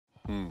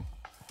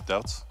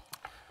Doubts?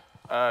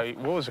 What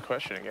was the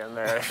question again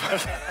there?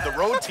 The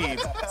road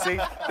teams. See,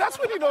 that's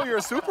when you know you're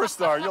a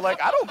superstar. You're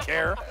like, I don't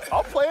care.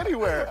 I'll play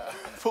anywhere.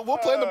 We'll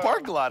play in the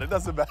parking lot. It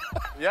doesn't matter.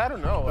 Yeah, I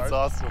don't know. That's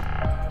awesome.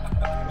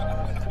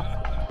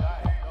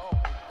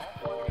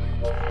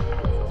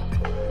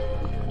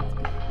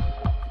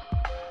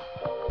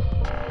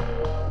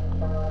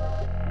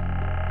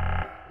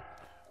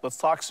 Let's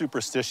talk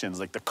superstitions,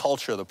 like the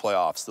culture of the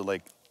playoffs, the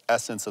like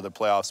essence of the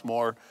playoffs,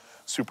 more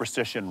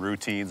superstition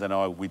routines. I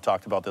know we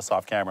talked about this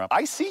off camera.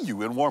 I see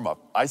you in warm-up.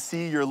 I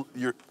see your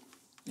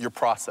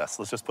process.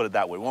 Let's just put it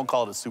that way. We won't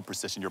call it a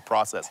superstition, your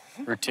process.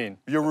 Routine.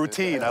 Your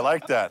routine, I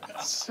like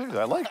that. Seriously,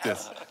 I like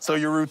this. So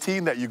your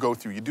routine that you go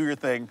through, you do your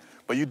thing,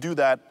 but you do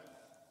that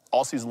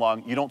all season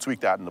long. You don't tweak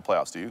that in the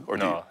playoffs, do you? Or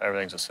do you? No,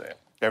 everything's the same.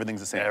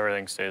 Everything's the same? Yeah,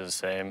 everything stays the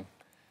same.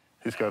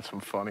 He's got some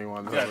funny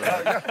ones.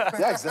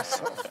 Yeah,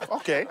 exactly.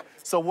 Okay.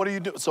 So what do you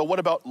do? So what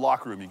about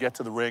locker room? You get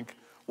to the rink,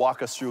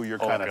 walk us through your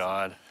kind of... Oh,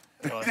 God.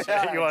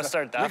 You want to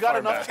start that We got far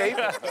enough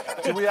back?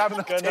 tape? Do we have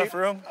enough Got tape? enough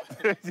room?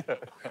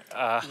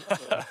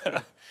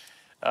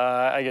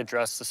 I get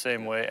dressed the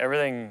same way.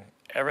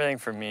 Everything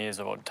for me is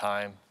about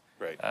time.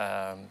 Right.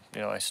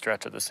 You know, I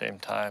stretch at the same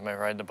time. I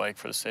ride the bike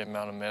for the same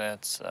amount of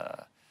minutes.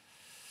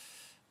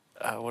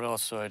 What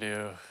else do I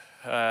do?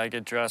 I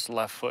get dressed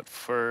left foot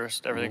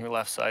first, everything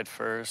left side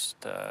first,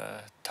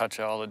 touch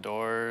all the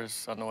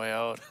doors on the way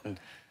out.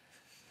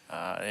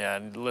 Yeah,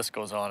 the list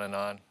goes on and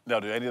on.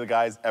 Now, do any of the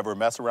guys ever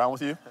mess around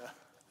with you?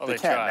 Well, they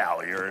can't now.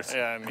 You're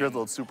a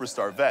grizzled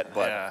superstar vet,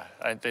 but...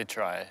 Yeah, they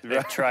try.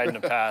 They've tried in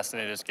the past,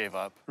 and they just gave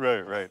up.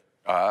 Right, right.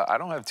 I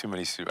don't have too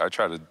many... I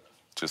try to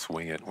just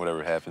wing it.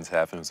 Whatever happens,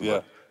 happens. Yeah.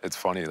 But it's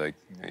funny, like,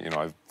 you know,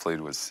 I've played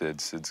with Sid.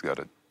 Sid's got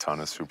a ton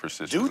of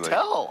superstitions. Do like,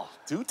 tell.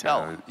 Do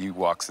tell. You know, he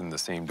walks in the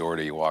same door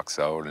that he walks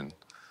out, and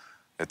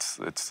it's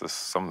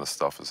just, some of the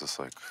stuff is just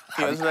like...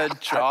 He has that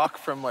jock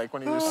from, like,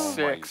 when he was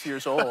 6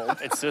 years old.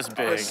 It's this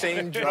big. The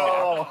same jock.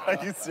 Oh,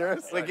 are you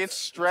serious? Like, it's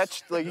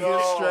stretched, like, you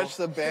can stretch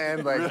the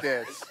band like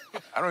this.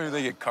 I don't even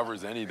think it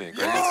covers anything.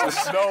 Like, it's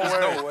just, No there's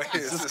way. no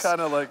It's just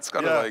kind of like... It's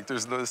kind of like,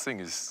 this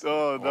thing is...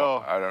 Oh, no.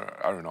 Well,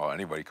 I don't know how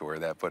anybody could wear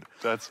that, but...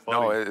 That's funny.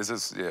 No, it's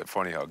just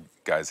funny how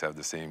guys have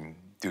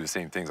do the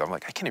same things. I'm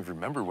like, I can't even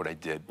remember what I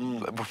did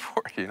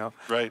before, you know?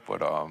 Right.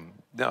 But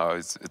no,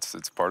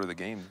 it's part of the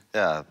game.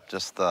 Yeah,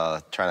 just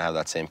trying to have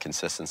that same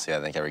consistency.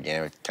 I think every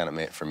game, it kind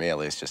of, for me at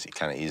least, just it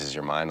kind of eases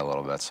your mind a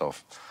little bit. So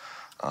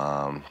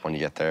when you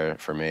get there,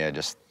 for me, I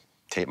just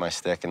tape my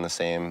stick in the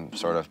same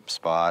sort of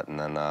spot, and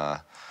then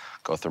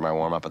go through my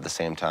warm-up at the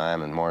same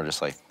time, and more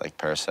just like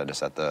Paris said,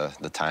 just at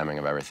the timing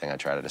of everything. I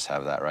try to just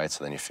have that right,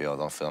 so then you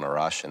don't feel in a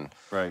rush and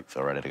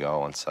feel ready to go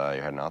once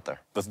you're heading out there.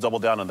 Let's double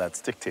down on that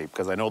stick tape,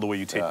 because I know the way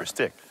you tape your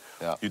stick.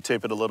 Yeah. You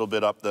tape it a little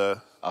bit up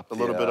the shaft, a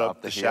little bit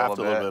up the heel. A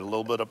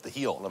little bit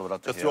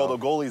up the to heel. throw the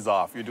goalies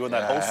off. You're doing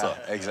that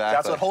Hossa.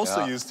 Exactly. That's what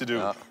Hossa used to do.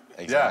 Yeah,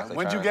 exactly. Yeah.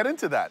 When'd you get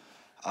into that?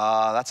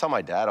 That's how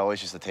my dad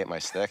always used to tape my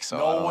stick. So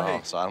No I don't way.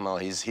 know. So I don't know.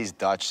 He's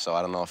Dutch, so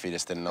I don't know if he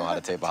just didn't know how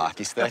to tape a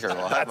hockey stick or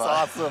what. That's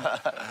awesome.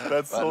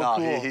 That's so no,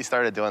 cool. He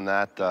started doing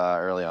that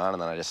early on,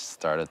 and then I just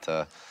started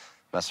to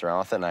mess around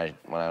with it. And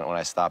when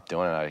I stopped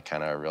doing it, I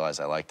kind of realized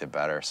I liked it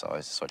better, so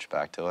I switched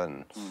back to it,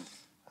 and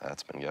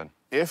that's been good.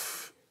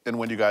 If and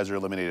when you guys are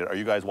eliminated, are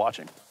you guys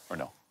watching or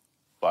no?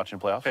 Watching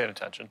playoffs? Paying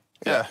attention.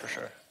 Yeah. For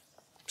sure.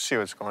 See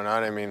what's going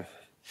on. I mean,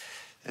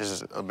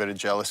 there's a bit of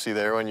jealousy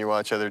there when you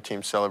watch other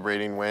teams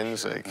celebrating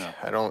wins. Like,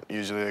 I don't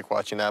usually like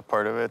watching that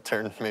part of it.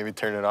 Maybe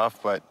turn it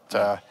off, but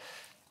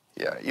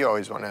yeah, you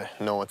always want to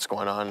know what's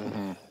going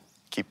on.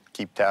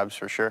 Keep tabs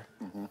for sure.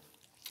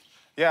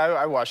 Yeah,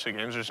 I watch the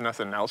games. There's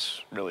nothing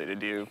else really to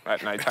do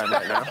at nighttime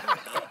right now.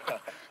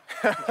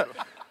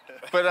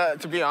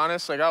 But to be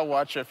honest, like, I'll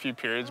watch a few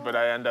periods, but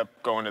I end up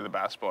going to the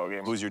basketball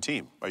game. Who's your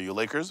team? Are you a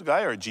Lakers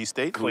guy or a G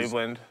State?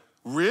 Cleveland.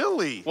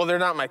 Really? Well, they're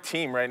not my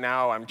team right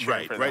now. I'm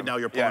cheering for them. Right now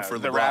you're pulling for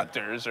the LeBron.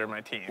 Raptors are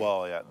my team.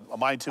 Well, yeah,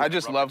 mine too. I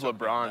just love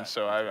LeBron,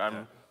 so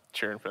I'm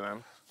cheering for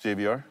them.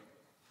 JBR?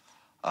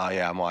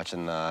 Yeah, I'm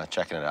watching,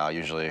 checking it out.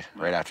 Usually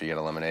right after you get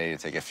eliminated, you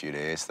take a few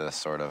days to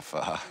sort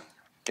of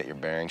get your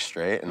bearings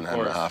straight, and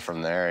then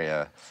from there,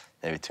 you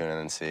maybe tune in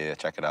and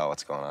check it out,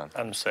 what's going on.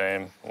 I'm the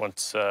same.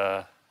 Once, you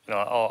know,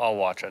 I'll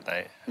watch at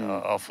night.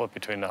 I'll flip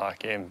between the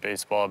hockey and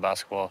baseball,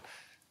 basketball.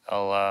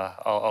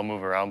 I'll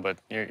move around, but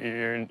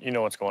you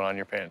know what's going on.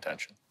 You're paying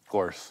attention. Of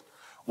course.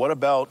 What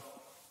about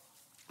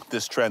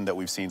this trend that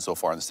we've seen so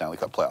far in the Stanley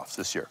Cup playoffs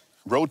this year?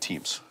 Road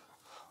teams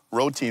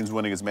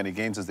winning as many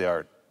games as they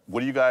are.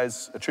 What do you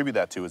guys attribute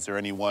that to? Is there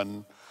any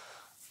one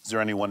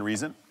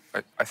reason?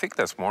 I think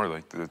that's more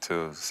like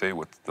to say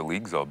what the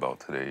league's all about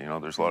today. You know,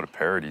 there's a lot of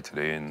parity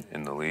today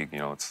in the league. You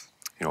know, it's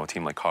a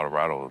team like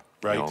Colorado.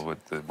 Right. You know,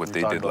 what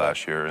they did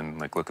last year,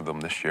 and like look at them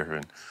this year,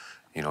 and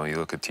you know, you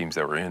look at teams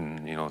that were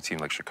in. You know, a team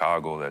like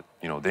Chicago that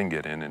didn't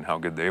get in, and how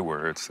good they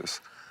were. It's just,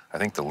 I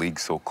think the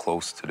league's so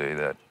close today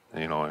that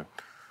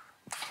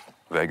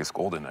Vegas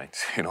Golden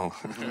Knights. You know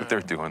what they're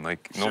doing.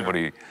 Like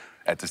nobody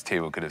at this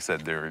table could have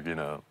said they're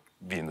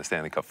be in the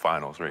Stanley Cup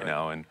Finals right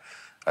now, and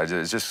I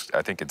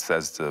think it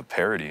says the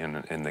parity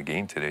in the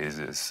game today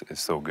is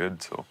so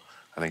good. So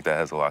think that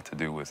has a lot to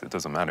do with it.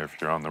 Doesn't matter if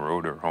you're on the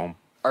road or home.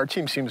 Our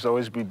team seems to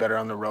always be better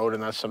on the road,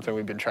 and that's something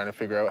we've been trying to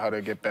figure out how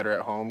to get better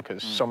at home,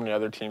 because so many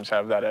other teams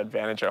have that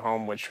advantage at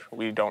home, which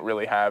we don't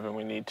really have, and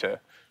we need to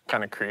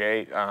kind of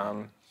create.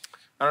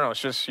 I don't know,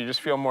 it's just, you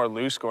just feel more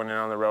loose going in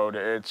on the road.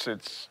 It's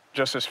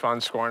just as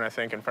fun scoring, I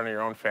think, in front of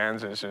your own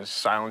fans as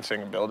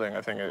silencing a building.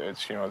 I think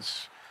it's, you know,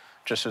 it's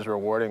just as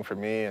rewarding for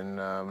me. And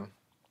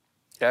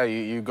yeah,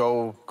 you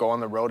go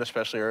on the road,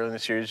 especially early in the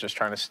series, just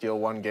trying to steal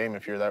one game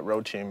if you're that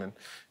road team. And it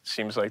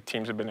seems like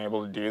teams have been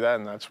able to do that,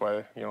 and that's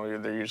why, you know,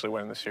 they're usually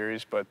winning the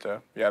series. But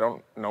yeah, I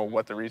don't know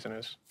what the reason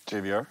is.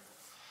 JVR?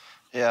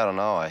 Yeah, I don't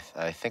know.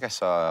 I think I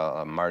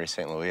saw Marty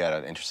St. Louis had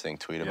an interesting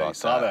tweet about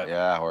that.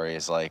 Yeah, where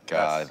he's like,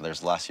 Yes.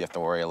 there's less, you have to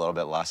worry a little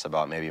bit less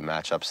about maybe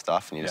matchup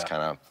stuff, and you just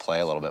kind of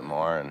play a little bit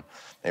more, and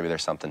maybe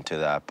there's something to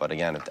that. But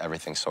again,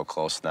 everything's so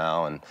close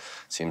now, and it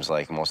seems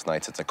like most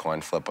nights it's a coin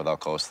flip with how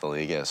close the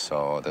league is,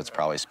 so that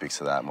probably speaks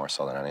to that more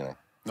so than anything.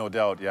 No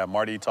doubt, yeah.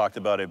 Marty talked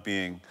about it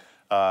being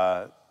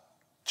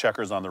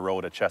checkers on the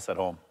road at chess at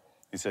home.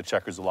 He said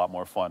checkers a lot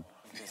more fun.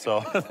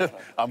 So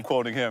I'm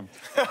quoting him.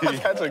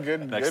 That's a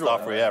good Next good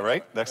stop one. for, yeah,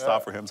 right? Next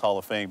stop for him's Hall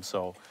of Fame.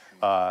 So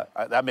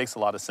that makes a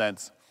lot of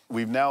sense.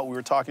 We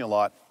were talking a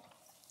lot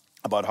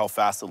about how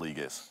fast the league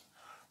is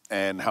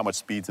and how much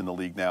speed's in the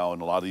league now,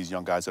 and a lot of these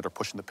young guys that are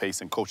pushing the pace,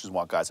 and coaches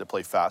want guys that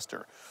play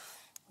faster.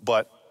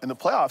 But in the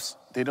playoffs,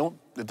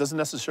 it doesn't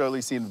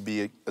necessarily seem to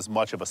be as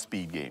much of a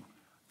speed game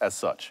as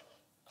such.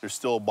 There's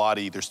still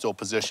body, there's still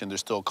position, there's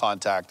still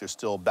contact, there's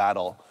still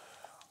battle.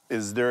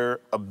 Is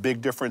there a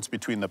big difference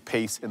between the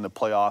pace in the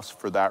playoffs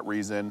for that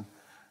reason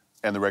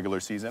and the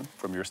regular season,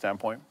 from your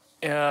standpoint?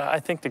 Yeah,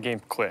 I think the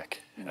game's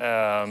quick. You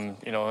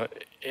know,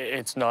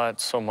 it's not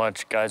so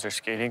much guys are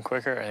skating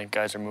quicker. I think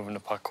guys are moving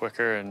the puck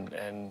quicker,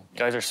 and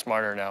guys are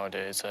smarter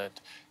nowadays. That,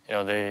 you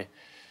know,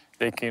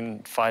 they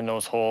can find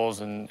those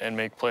holes and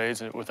make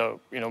plays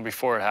without, you know,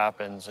 before it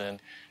happens. And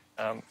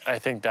I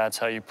think that's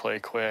how you play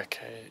quick.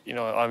 You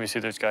know,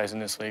 obviously there's guys in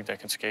this league that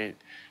can skate.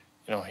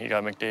 You know, you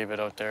got McDavid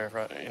out there,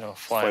 you know,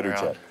 flying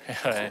around.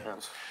 Yeah,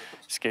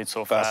 skates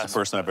so fast. Fastest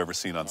person I've ever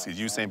seen on stage.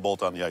 Usain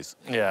Bolt on the ice.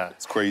 Yeah.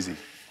 It's crazy.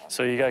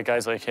 So you got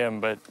guys like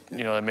him, but,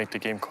 you know, that make the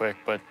game quick.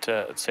 But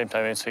at the same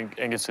time, it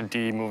gets the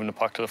D moving the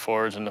puck to the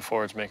forwards, and the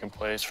forwards making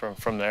plays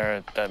from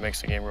there. That makes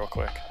the game real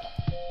quick.